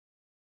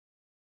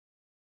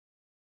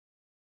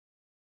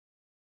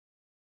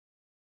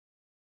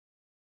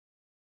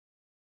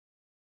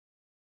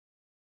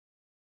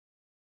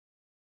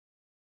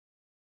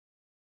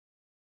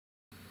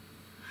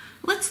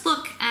let's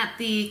look at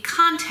the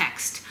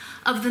context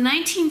of the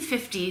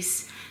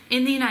 1950s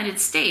in the United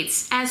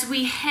States as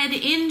we head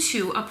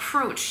into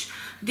approach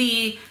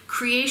the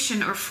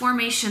creation or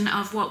formation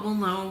of what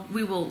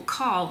we will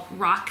call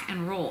rock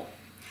and roll.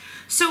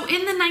 So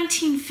in the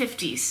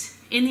 1950s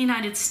in the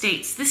United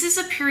States, this is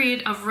a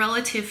period of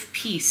relative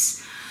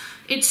peace.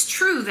 It's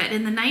true that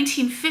in the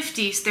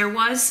 1950s there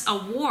was a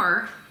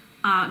war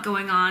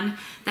going on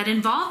that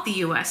involved the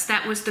US.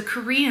 That was the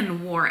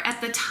Korean War.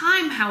 At the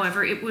time,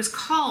 however, it was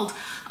called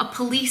a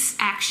police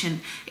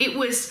action. It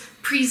was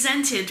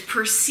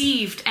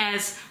perceived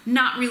as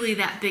not really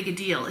that big a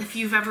deal. If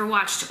you've ever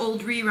watched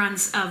old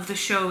reruns of the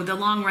show, the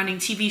long-running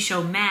TV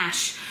show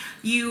MASH,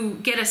 you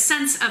get a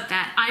sense of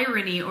that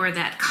irony or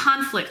that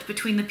conflict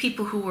between the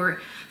people who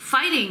were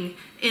fighting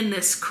in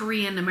this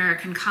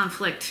Korean-American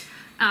conflict,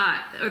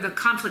 or the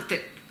conflict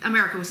that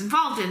America was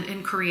involved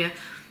in Korea,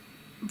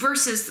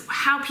 versus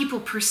how people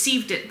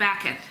perceived it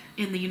back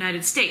in the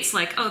United States.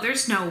 Like, oh,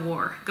 there's no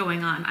war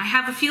going on. I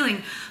have a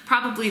feeling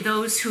probably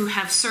those who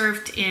have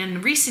served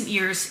in recent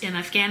years in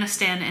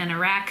Afghanistan and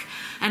Iraq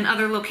and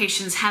other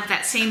locations have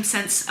that same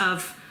sense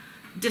of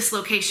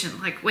dislocation.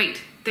 Like,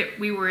 wait,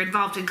 we were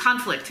involved in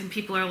conflict, and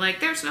people are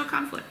like, there's no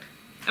conflict.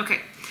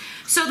 Okay,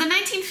 so the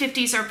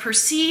 1950s are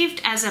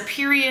perceived as a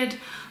period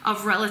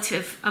of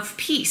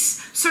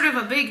peace, sort of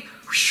a big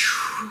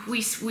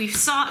we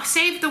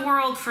saved the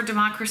world for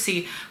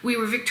democracy. We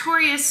were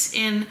victorious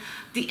in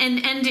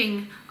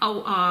ending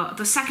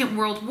the Second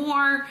World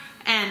War,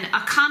 and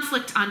a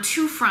conflict on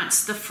two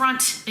fronts. The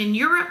front in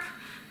Europe,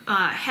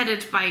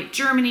 headed by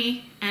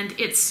Germany and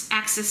its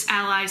Axis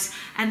allies,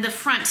 and the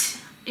front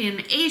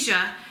in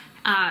Asia,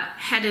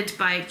 headed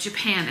by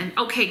Japan. And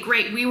okay,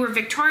 great, we were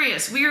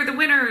victorious. We are the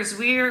winners.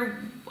 We are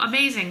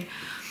amazing.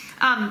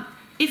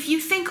 If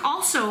you think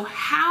also,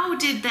 how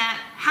did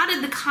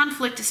the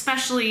conflict,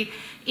 especially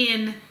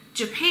in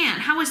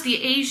Japan, how was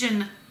the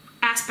Asian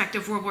aspect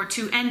of World War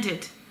II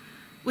ended?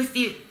 With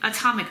the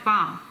atomic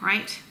bomb,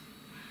 right?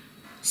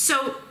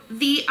 So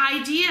the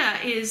idea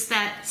is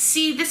that,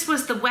 see, this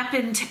was the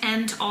weapon to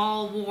end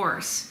all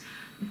wars.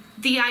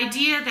 The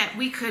idea that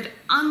we could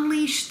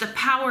unleash the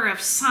power of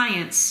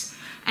science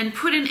and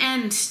put an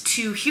end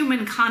to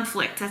human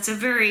conflict. That's a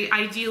very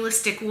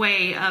idealistic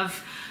way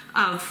of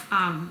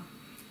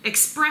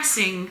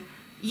expressing,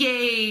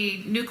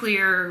 yay,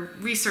 nuclear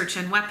research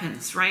and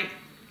weapons, right?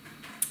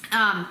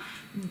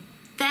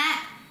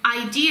 That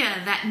idea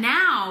that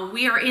now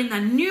we are in the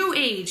new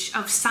age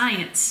of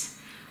science.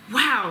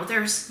 Wow,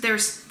 there's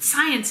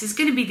science is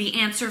going to be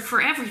the answer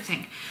for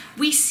everything.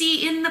 We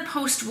see in the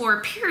post-war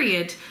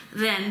period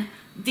then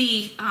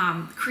the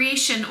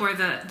creation or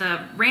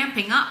the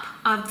ramping up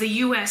of the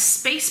US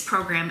space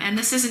program. And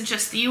this isn't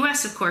just the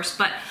US, of course,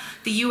 but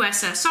the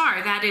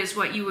USSR. That is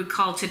what you would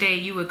call today,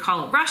 you would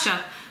call it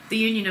Russia, the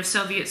Union of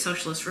Soviet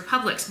Socialist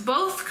Republics.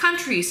 Both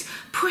countries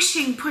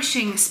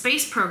pushing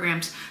space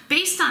programs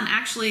based on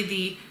actually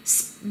the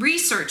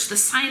research, the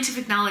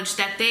scientific knowledge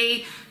that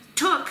they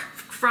took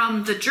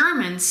from the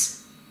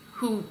Germans,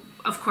 who,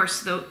 of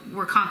course,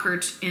 were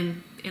conquered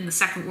in the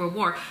Second World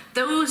War.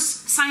 Those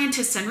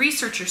scientists and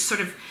researchers sort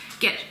of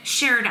get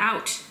shared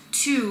out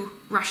to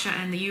Russia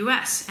and the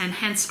US, and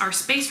hence our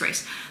space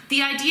race.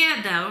 The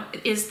idea, though,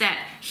 is that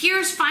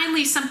here's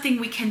finally something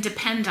we can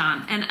depend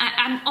on. And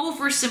I'm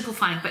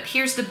oversimplifying, but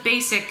here's the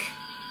basic...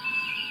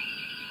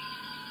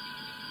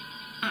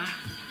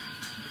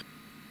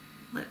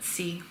 let's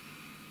see.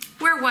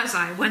 Where was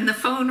I when the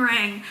phone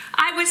rang?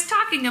 I was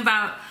talking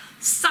about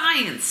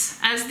science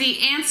as the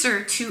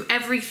answer to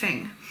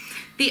everything.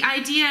 The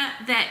idea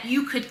that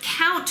you could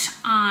count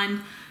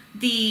on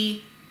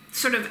the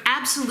sort of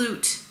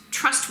absolute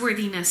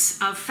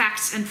trustworthiness of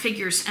facts and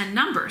figures and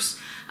numbers,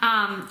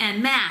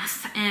 and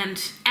math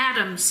and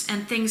atoms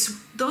and things.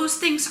 Those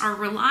things are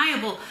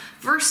reliable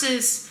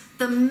versus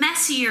the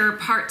messier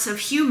parts of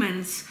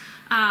humans,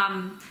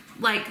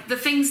 like the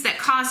things that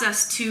cause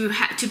us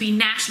to be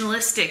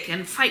nationalistic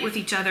and fight with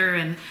each other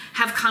and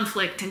have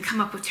conflict and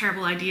come up with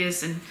terrible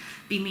ideas and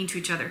be mean to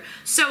each other.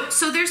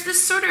 So there's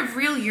this sort of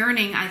real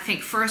yearning, I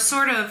think, for a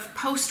sort of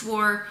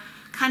post-war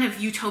kind of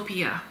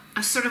utopia.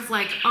 A sort of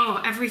like,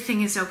 oh,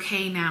 everything is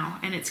okay now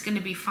and it's going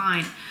to be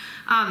fine.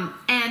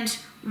 And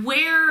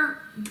where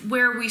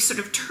we sort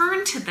of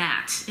turn to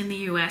that in the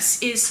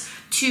US is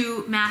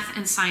to math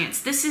and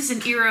science. This is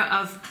an era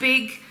of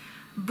big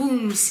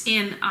booms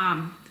in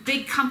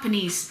big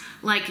companies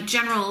like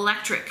General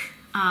Electric,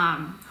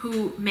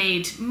 who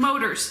made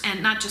motors,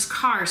 and not just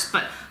cars,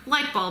 but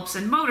light bulbs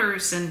and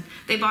motors, and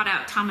they bought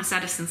out Thomas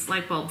Edison's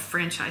light bulb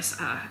franchise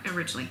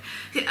originally.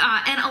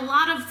 And a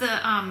lot of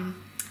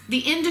the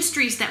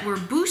industries that were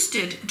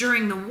boosted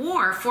during the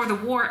war for the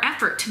war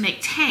effort to make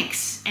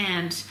tanks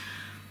and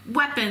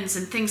weapons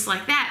and things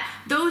like that,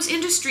 those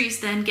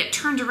industries then get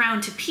turned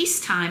around to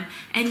peacetime,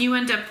 and you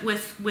end up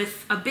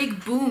with a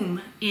big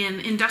boom in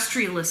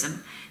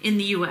industrialism in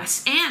the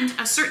US. And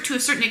to a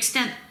certain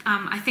extent,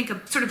 I think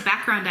a sort of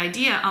background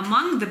idea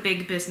among the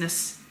big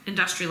business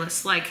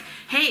industrialists, like,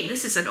 hey,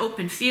 this is an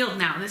open field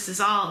now. This is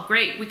all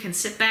great. We can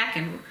sit back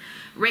and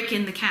rake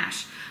in the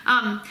cash.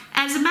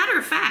 As a matter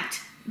of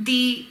fact,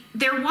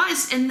 there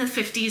was in the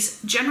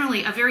 50s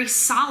generally a very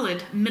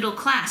solid middle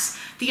class.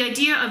 The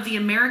idea of the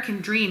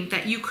American dream,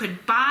 that you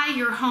could buy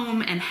your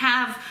home and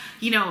have,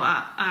 you know,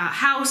 a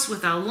house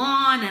with a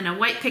lawn and a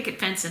white picket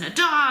fence and a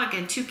dog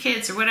and 2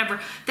 kids or whatever,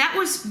 that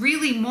was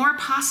really more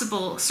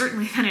possible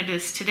certainly than it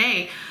is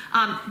today,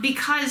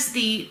 because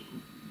the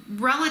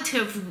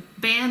relative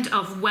band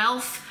of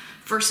wealth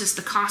versus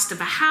the cost of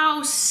a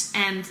house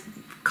and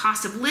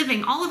cost of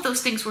living, all of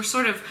those things were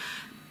sort of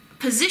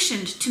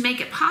positioned to make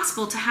it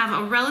possible to have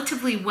a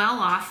relatively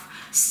well-off,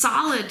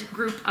 solid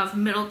group of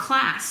middle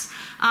class.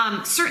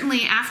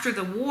 Certainly after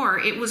the war,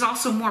 it was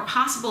also more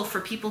possible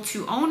for people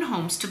to own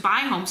homes, to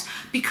buy homes,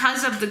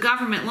 because of the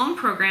government loan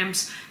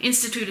programs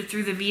instituted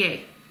through the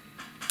VA.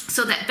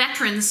 So that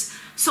veterans,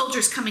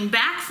 soldiers coming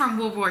back from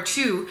World War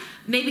II,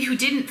 maybe who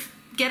didn't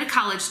get a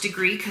college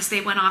degree because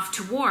they went off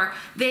to war,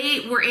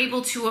 they were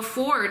able to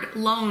afford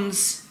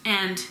loans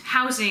and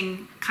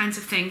housing kinds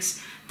of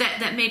things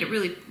that made it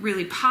really,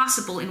 really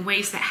possible in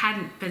ways that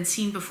hadn't been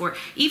seen before.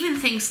 Even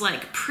things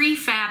like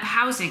prefab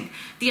housing,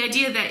 the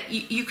idea that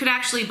you could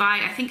actually buy,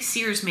 I think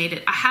Sears made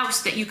it, a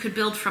house that you could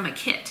build from a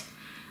kit.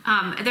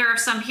 There are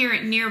some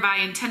here nearby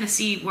in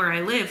Tennessee where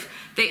I live.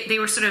 They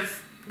were sort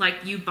of like,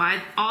 you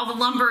buy all the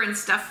lumber and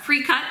stuff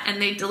pre-cut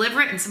and they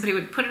deliver it and somebody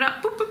would put it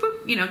up, boop, boop,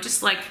 boop, you know,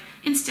 just like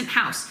instant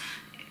house.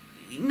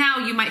 Now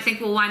you might think,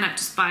 well, why not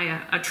just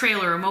buy a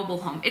trailer or a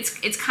mobile home?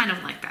 It's kind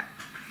of like that.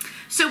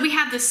 So we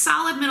have this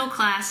solid middle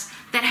class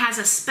that has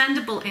a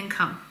spendable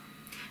income.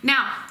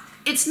 Now,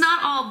 it's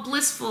not all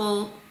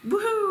blissful,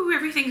 woohoo,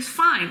 everything's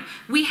fine.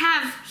 We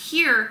have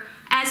here,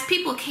 as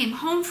people came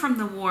home from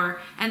the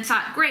war and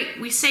thought, great,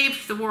 we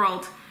saved the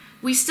world,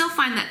 we still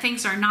find that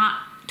things are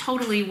not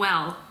totally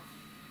well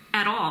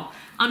at all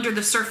under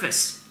the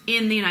surface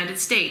in the United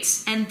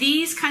States. And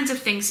these kinds of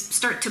things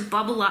start to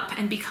bubble up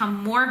and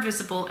become more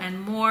visible and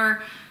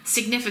more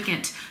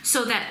significant,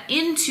 so that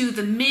into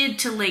the mid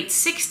to late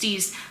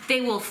 60s, they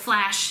will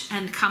flash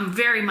and come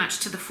very much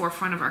to the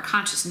forefront of our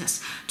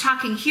consciousness.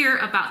 Talking here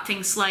about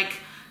things like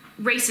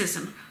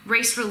racism,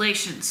 race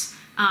relations,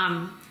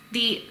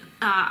 the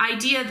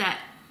idea that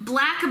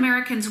Black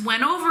Americans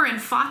went over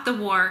and fought the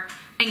war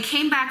and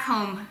came back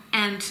home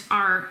and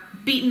are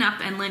beaten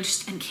up and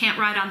lynched and can't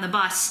ride on the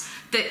bus,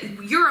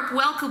 that Europe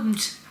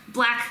welcomed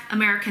Black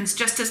Americans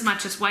just as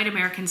much as white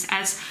Americans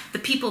as the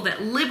people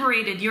that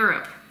liberated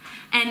Europe.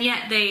 And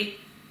yet they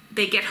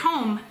get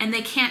home and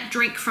they can't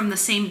drink from the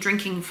same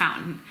drinking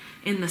fountain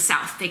in the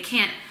South. They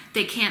can't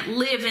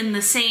live in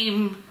the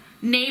same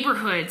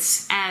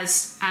neighborhoods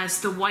as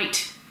the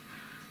white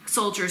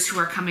soldiers who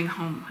are coming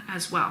home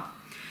as well.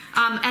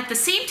 At the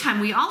same time,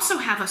 we also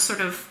have a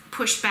sort of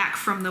pushback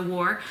from the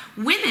war.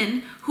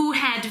 Women who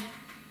had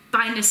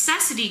by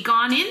necessity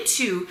gone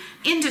into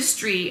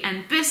industry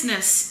and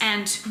business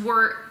and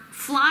were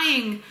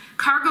flying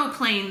cargo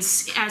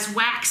planes as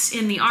WACs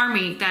in the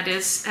Army, that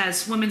is,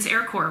 as Women's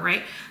Air Corps,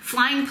 right?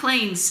 Flying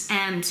planes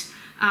and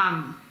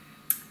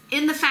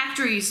in the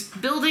factories,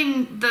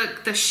 building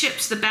the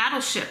ships, the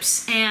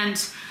battleships,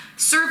 and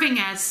serving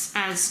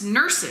as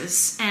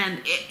nurses,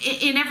 and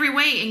in every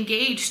way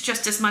engaged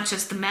just as much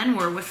as the men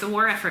were with the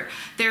war effort.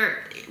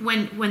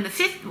 When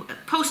the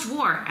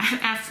post-war,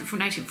 after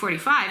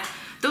 1945,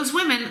 those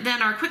women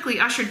then are quickly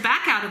ushered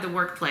back out of the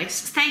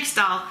workplace. Thanks,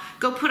 doll.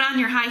 Go put on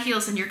your high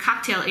heels and your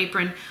cocktail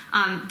apron,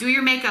 do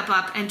your makeup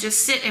up, and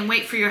just sit and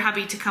wait for your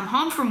hubby to come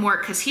home from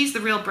work because he's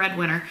the real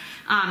breadwinner,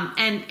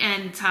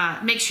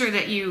 and make sure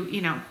that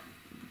you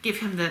give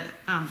him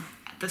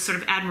the sort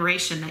of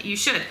admiration that you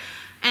should.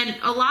 And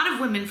a lot of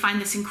women find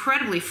this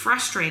incredibly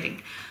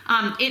frustrating.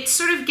 It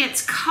sort of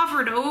gets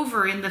covered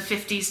over in the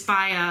 50s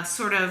by a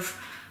sort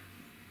of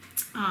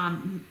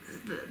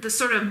the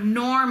sort of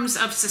norms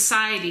of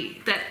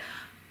society, that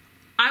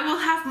I will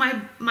have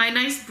my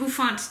nice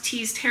bouffant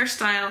teased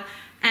hairstyle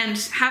and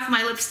have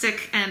my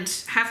lipstick and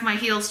have my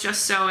heels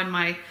just so, and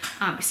my,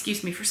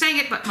 excuse me for saying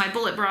it, but my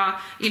bullet bra,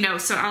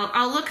 so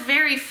I'll look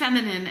very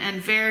feminine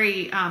and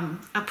very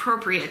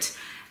appropriate.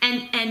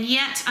 And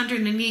yet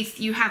underneath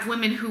you have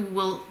women who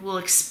will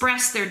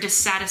express their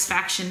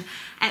dissatisfaction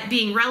at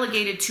being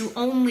relegated to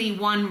only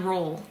one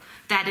role.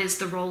 That is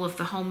the role of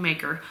the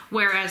homemaker,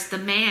 whereas the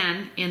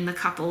man in the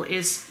couple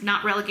is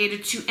not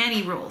relegated to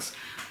any roles.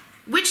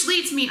 Which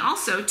leads me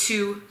also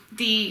to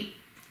the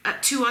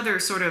two other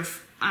sort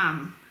of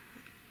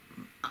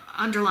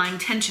underlying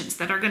tensions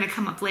that are going to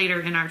come up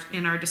later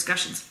in our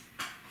discussions.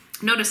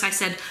 Notice I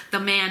said the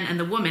man and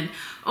the woman.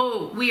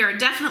 Oh, we are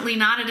definitely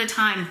not at a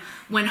time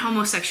when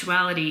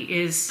homosexuality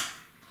is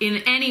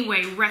in any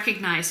way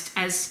recognized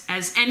as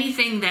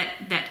anything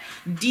that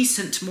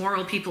decent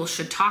moral people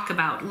should talk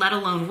about, let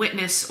alone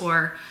witness,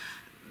 or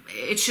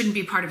it shouldn't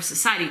be part of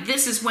society.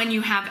 This is when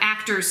you have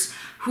actors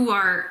who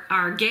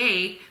are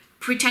gay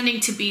pretending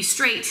to be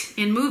straight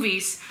in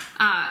movies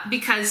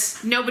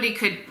because nobody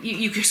could,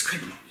 you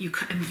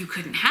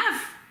couldn't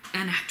have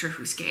an actor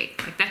who's gay.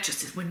 Like, that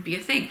just wouldn't be a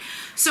thing.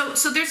 So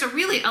there's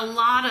a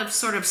lot of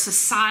sort of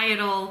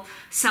societal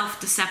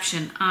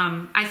self-deception.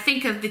 I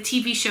think of the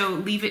TV show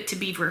Leave It to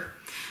Beaver,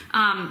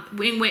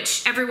 in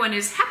which everyone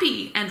is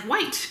happy and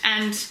white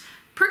and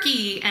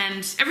perky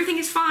and everything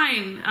is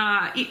fine.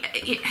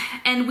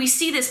 And we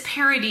see this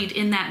parodied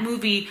in that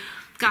movie,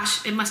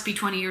 gosh, it must be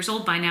 20 years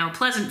old by now,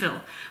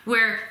 Pleasantville,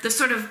 where the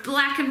sort of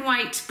black and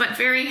white but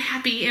very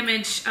happy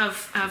image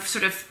of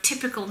sort of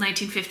typical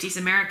 1950s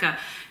America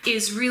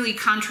is really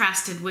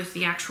contrasted with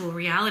the actual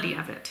reality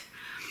of it.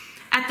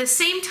 At the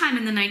same time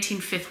in the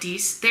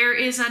 1950s, there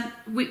is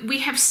we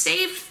have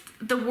saved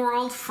the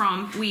world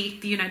from, the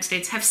United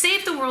States, have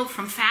saved the world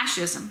from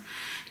fascism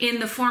in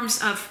the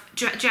forms of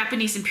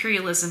Japanese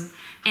imperialism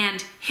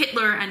and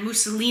Hitler and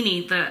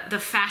Mussolini, the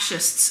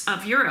fascists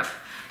of Europe.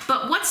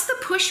 But what's the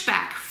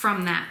pushback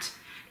from that?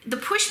 The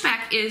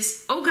pushback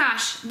is, oh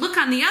gosh, look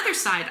on the other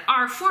side,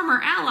 our former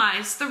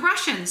allies, the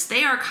Russians,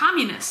 they are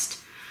communist.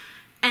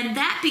 And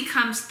that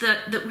becomes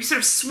we sort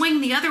of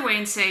swing the other way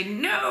and say,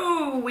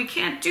 no, we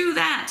can't do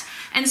that.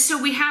 And so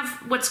we have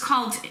what's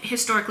called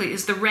historically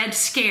is the Red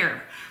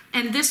Scare.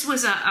 And this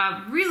was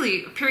a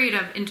period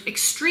of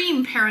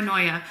extreme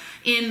paranoia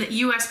in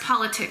US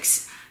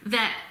politics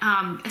that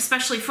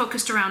especially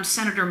focused around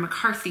Senator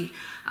McCarthy,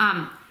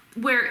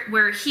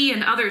 where he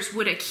and others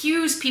would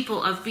accuse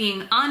people of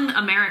being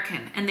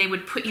un-American, and they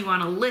would put you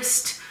on a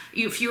list.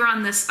 If you're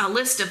on a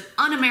list of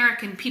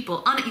un-American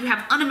people, you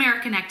have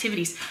un-American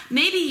activities.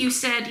 Maybe you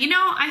said,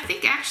 I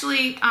think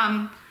actually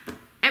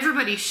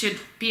everybody should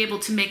be able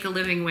to make a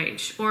living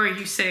wage. Or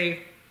you say,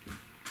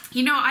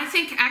 I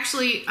think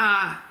actually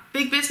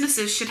big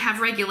businesses should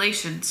have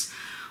regulations.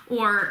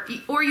 Or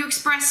you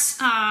express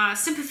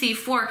sympathy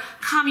for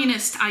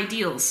communist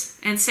ideals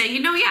and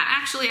say,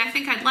 actually, I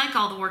think I'd like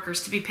all the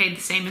workers to be paid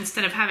the same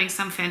instead of having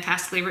some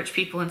fantastically rich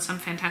people and some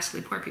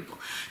fantastically poor people.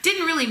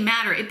 Didn't really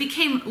matter. It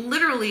became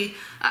literally,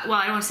 I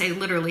don't want to say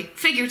literally,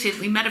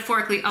 figuratively,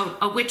 metaphorically,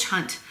 a witch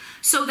hunt.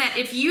 So that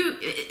if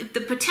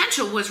the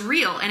potential was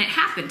real and it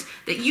happened,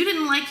 that you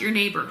didn't like your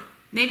neighbor.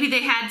 Maybe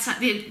they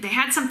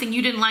had something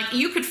you didn't like.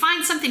 You could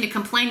find something to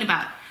complain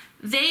about.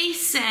 They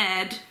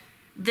said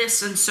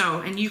this and so,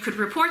 and you could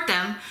report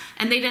them,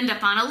 and they'd end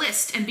up on a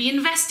list and be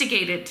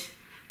investigated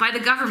by the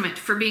government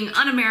for being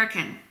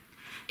un-American.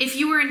 If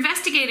you were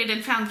investigated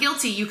and found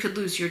guilty, you could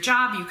lose your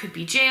job, you could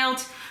be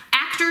jailed.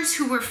 Actors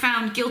who were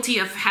found guilty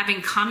of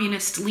having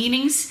communist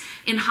leanings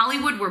in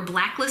Hollywood were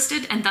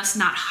blacklisted and thus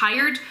not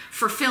hired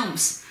for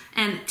films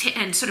and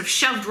sort of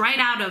shoved right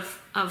out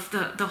of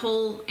the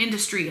whole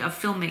industry of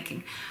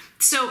filmmaking.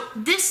 So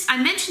I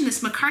mentioned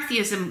this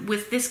McCarthyism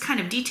with this kind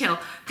of detail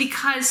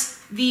because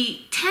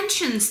the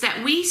tensions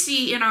that we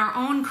see in our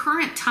own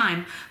current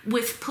time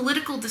with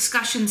political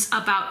discussions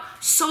about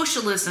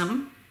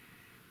socialism,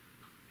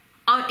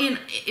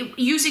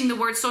 using the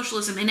word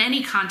socialism in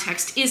any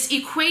context, is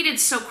equated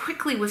so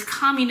quickly with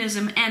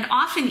communism and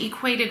often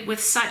equated with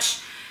such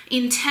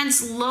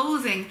intense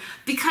loathing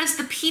because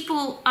the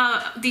people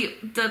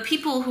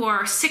who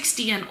are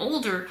 60 and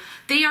older,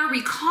 they are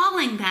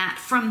recalling that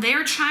from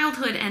their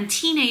childhood and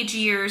teenage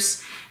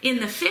years in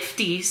the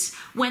 50s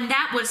when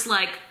that was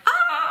like,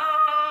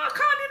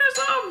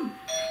 communism!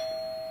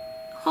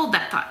 Hold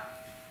that thought.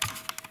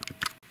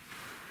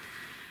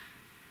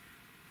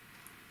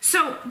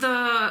 So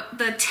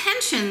the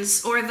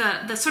tensions or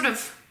the sort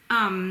of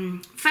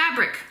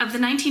fabric of the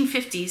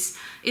 1950s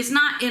is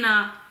not in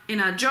a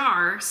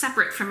jar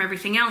separate from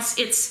everything else.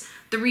 It's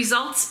the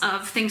results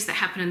of things that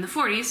happened in the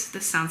 40s.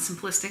 This sounds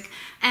simplistic.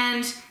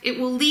 And it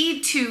will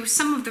lead to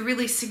some of the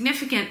really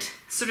significant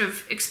sort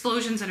of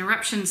explosions and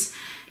eruptions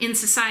in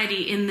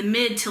society in the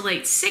mid to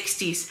late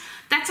 60s.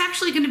 That's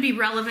actually going to be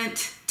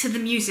relevant to the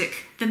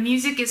music. The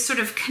music is sort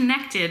of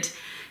connected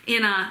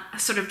in a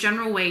sort of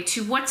general way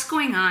to what's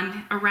going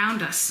on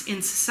around us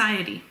in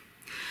society.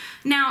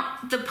 Now,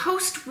 the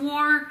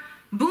post-war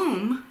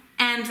boom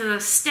and the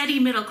steady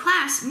middle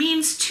class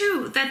means,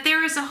 too, that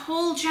there is a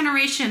whole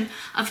generation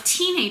of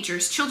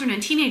teenagers, children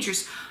and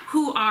teenagers,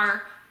 who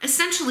are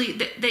essentially,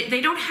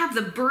 they don't have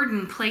the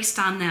burden placed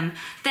on them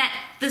that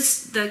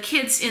the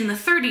kids in the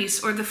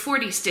 30s or the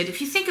 40s did.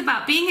 If you think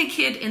about being a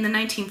kid in the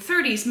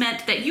 1930s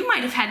meant that you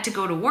might have had to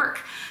go to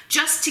work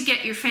just to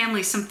get your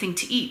family something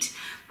to eat.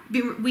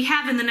 We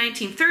have in the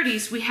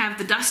 1930s, we have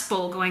the Dust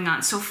Bowl going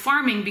on. So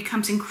farming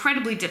becomes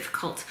incredibly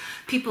difficult.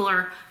 People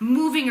are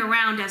moving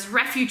around as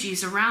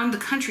refugees around the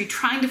country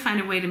trying to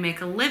find a way to make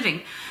a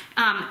living.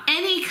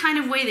 Any kind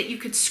of way that you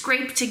could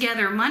scrape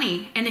together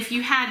money. And if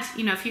you had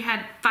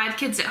 5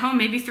 kids at home,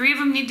 maybe 3 of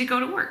them need to go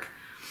to work.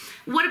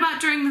 What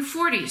about during the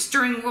 40s,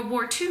 during World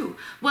War II?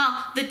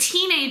 Well, the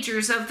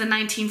teenagers of the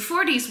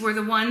 1940s were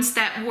the ones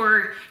that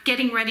were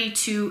getting ready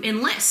to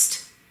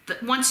enlist.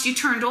 But once you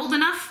turned old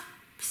enough,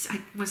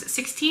 was it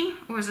 16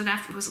 or was it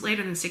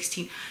later than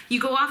 16? You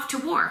go off to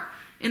war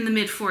in the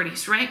mid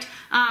 40s, right?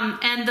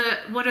 And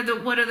what are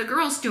the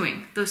girls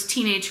doing? Those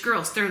teenage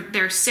girls,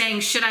 they're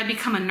saying, should I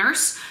become a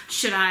nurse?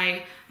 Should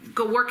I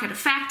go work at a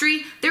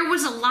factory? There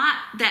was a lot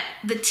that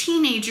the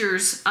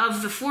teenagers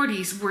of the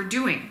 40s were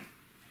doing.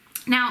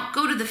 Now,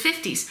 go to the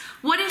 50s.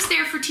 What is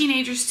there for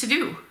teenagers to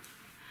do?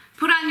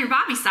 Put on your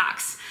bobby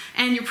socks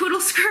and your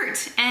poodle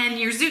skirt and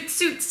your zoot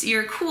suits,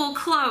 your cool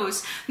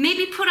clothes.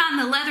 Maybe put on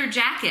the leather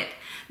jacket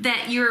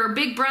that your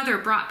big brother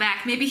brought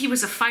back. Maybe he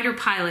was a fighter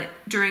pilot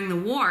during the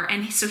war,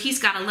 and so he's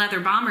got a leather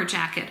bomber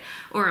jacket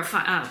or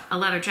a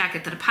leather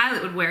jacket that a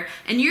pilot would wear,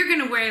 and you're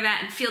going to wear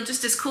that and feel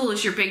just as cool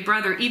as your big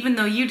brother, even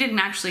though you didn't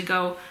actually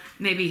go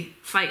maybe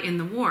fight in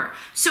the war.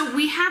 So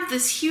we have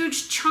this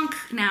huge chunk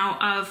now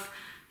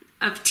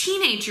of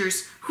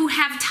teenagers who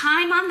have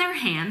time on their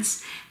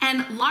hands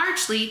and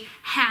largely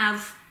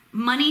have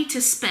money to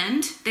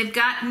spend. They've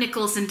got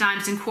nickels and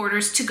dimes and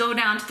quarters to go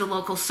down to the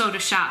local soda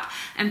shop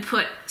and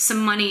put some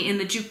money in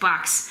the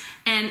jukebox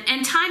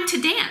and time to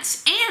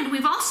dance. And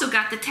we've also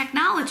got the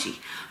technology.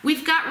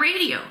 We've got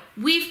radio,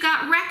 we've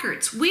got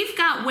records, we've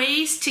got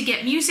ways to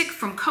get music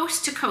from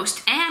coast to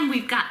coast, and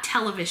we've got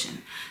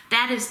television.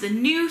 That is the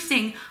new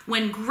thing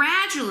when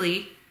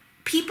gradually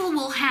people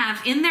will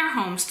have in their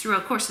homes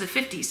throughout the course of the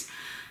 50s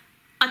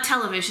a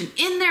television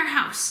in their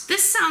house.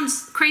 This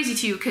sounds crazy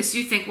to you because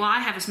you think, well,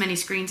 I have as many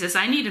screens as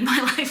I need in my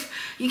life.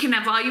 You can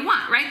have all you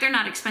want, right? They're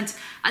not expensive.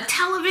 A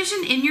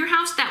television in your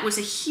house, that was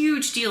a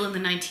huge deal in the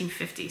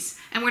 1950s.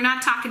 And we're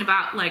not talking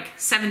about like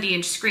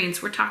 70-inch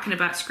screens. We're talking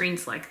about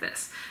screens like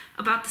this,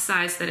 about the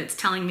size that it's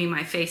telling me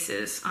my face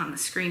is on the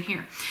screen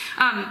here.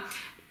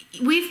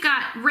 We've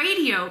got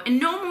radio, and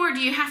no more do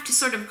you have to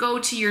sort of go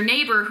to your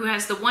neighbor who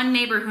has the one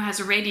neighbor who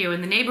has a radio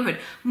in the neighborhood.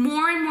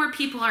 More and more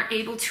people are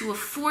able to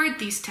afford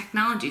these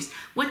technologies.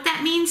 What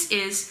that means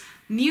is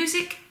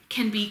music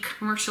can be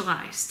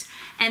commercialized,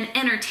 and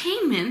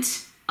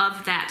entertainment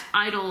of that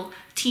idle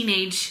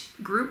teenage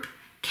group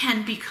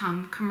can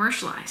become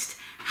commercialized.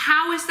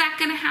 How is that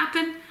going to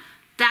happen?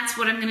 That's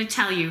what I'm going to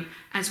tell you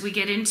as we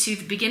get into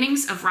the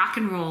beginnings of rock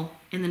and roll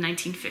in the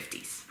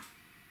 1950s.